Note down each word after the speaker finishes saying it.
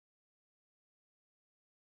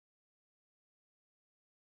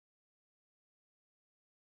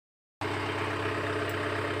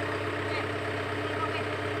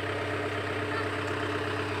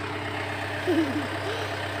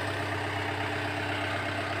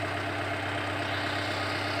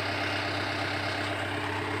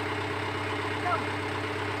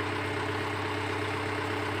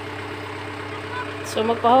So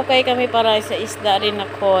magpahukay kami para sa isda rin na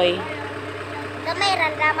koi. Gamay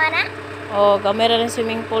randama na? Oh, gamay ra ng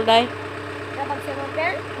swimming pool day. Kapag swimming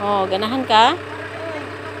pool? Oh, ganahan ka?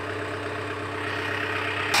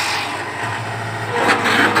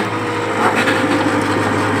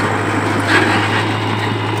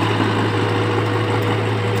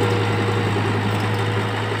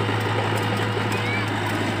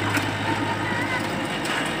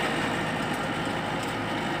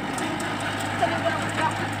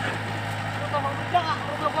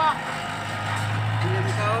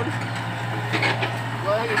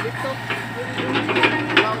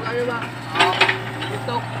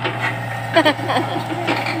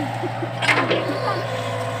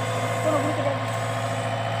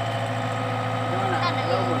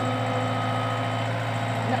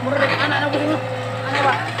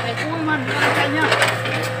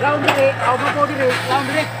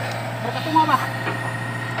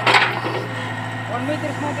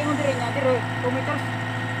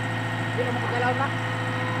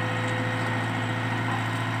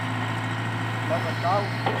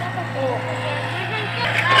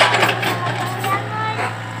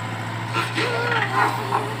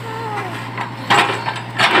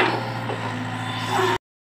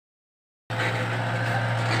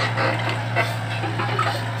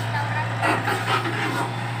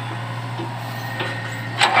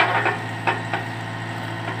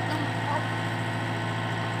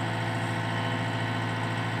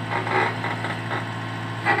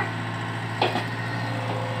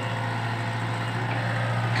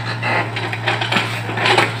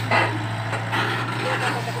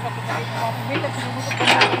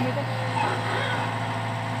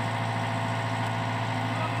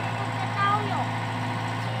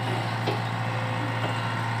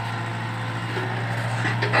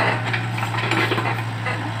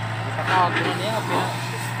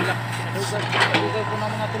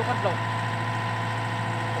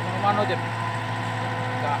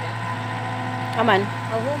 Aman.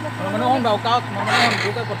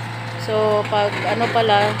 So, pag ano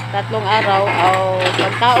pala, 3 araw, o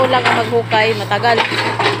pag tao lang ang maghukay, matagal.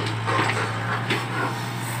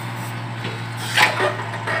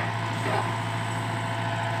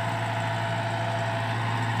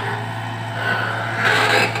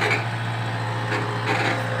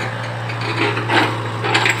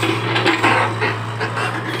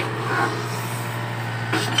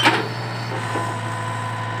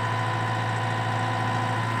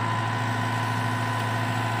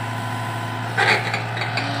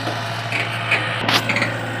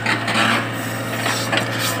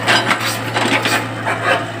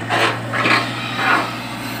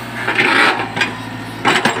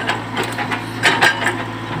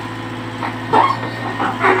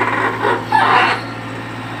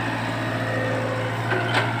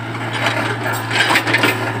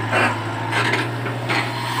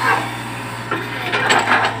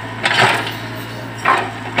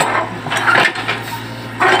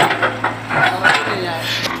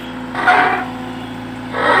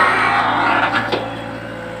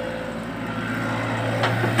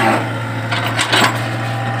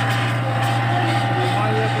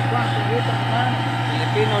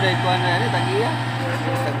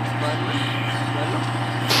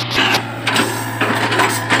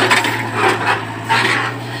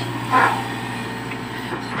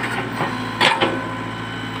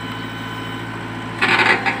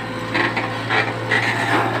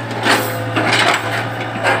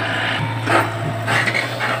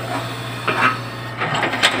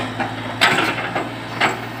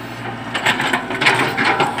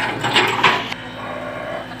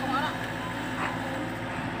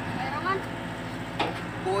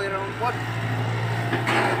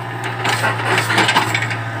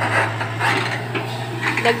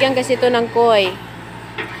 Lagyan kasi ito ng koi.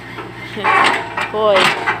 Koi.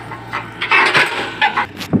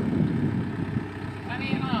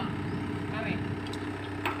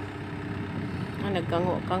 Ah,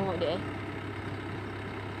 nagkango-kango di eh.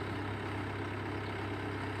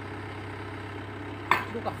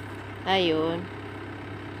 Ayun.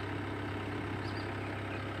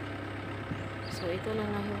 So, ito lang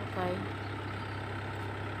nahukay.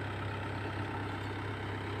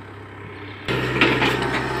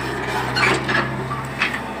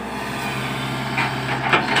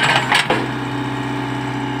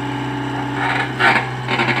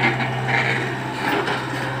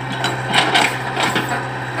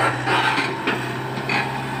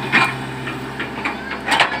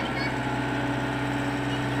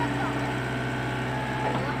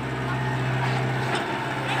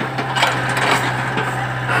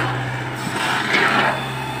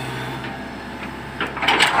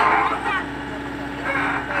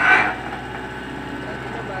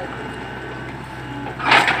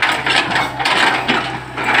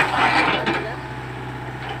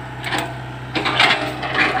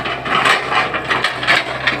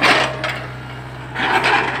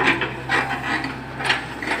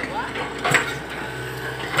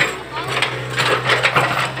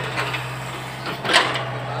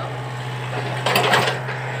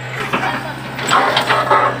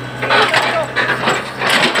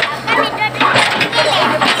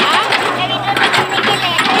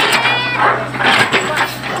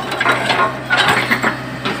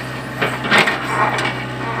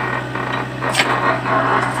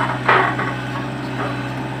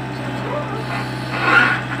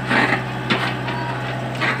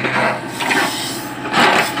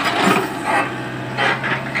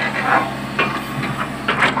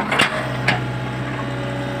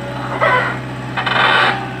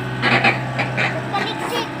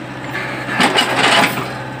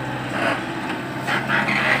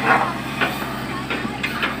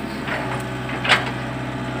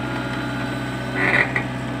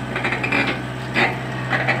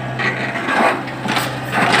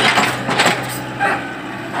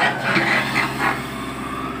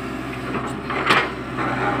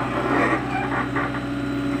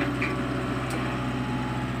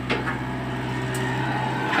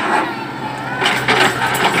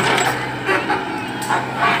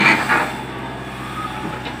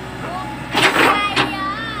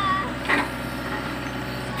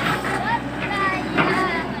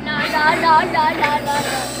 la.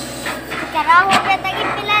 Karaho pa tagi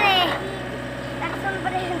pilar eh. Takson pa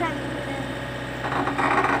rin lang.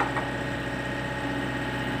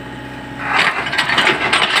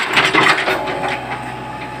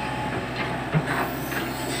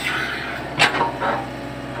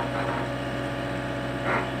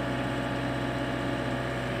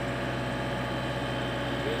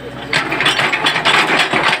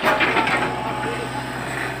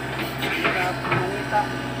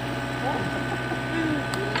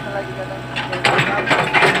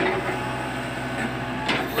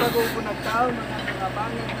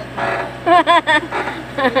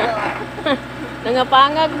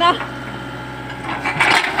 Nangapangag na.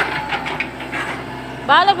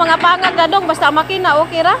 Balag mga pangag na dong basta makina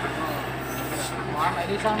okay ra. Mana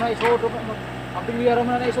ini sama isuot apil yara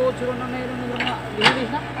man na isuot suro na mayroon nga lihilis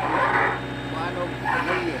na. Ano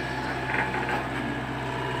buli.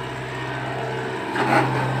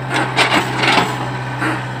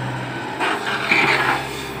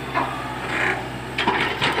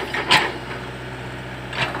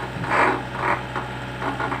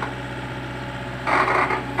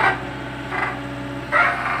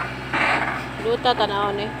 Luta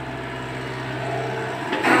tanaw ni.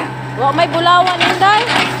 Wa may bulawan inday.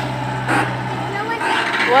 Nawan.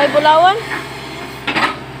 Wa bulawan.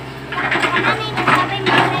 Ano